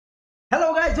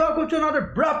guys, welcome to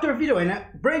another Braptor video and a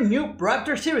brand new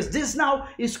Braptor series. This now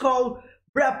is called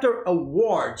Braptor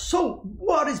Awards. So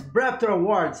what is Braptor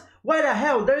Awards? Why the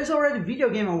hell? There is already Video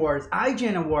Game Awards,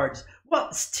 IGN Awards,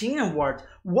 what, Steam Awards.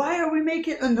 Why are we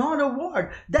making another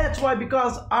award? That's why,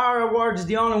 because our award is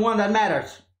the only one that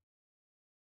matters.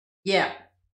 Yeah,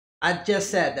 I just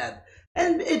said that.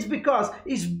 And it's because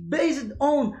it's based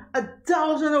on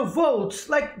 1,000 votes,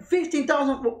 like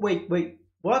 15,000. Wait,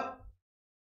 what?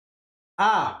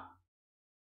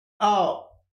 Oh,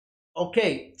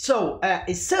 okay. So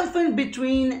it's something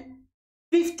between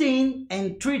 15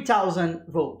 and 3,000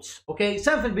 votes. Okay,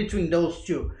 something between those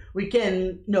two. We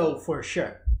can know for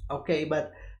sure. Okay,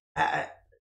 but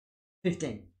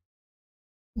 15.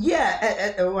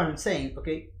 Yeah, what I'm saying.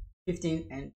 Okay, 15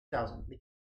 and 1,000.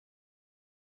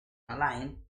 I'm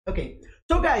lying. Okay,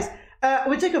 so guys,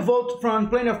 we take a vote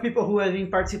from plenty of people who have been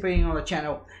participating on the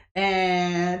channel,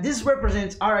 and this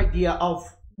represents our idea of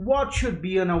what should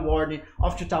be an award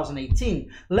of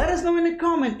 2018. Let us know in the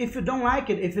comment if you don't like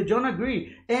it, if you don't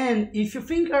agree, and if you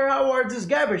think our award is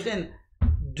garbage, then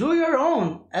do your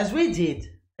own as we did,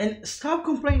 and stop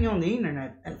complaining on the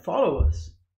internet and follow us,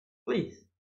 please.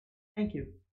 Thank you.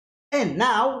 And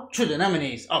now to the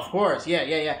nominees, of course.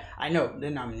 Yeah. I know the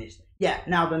nominees. Yeah,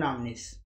 now the nominees.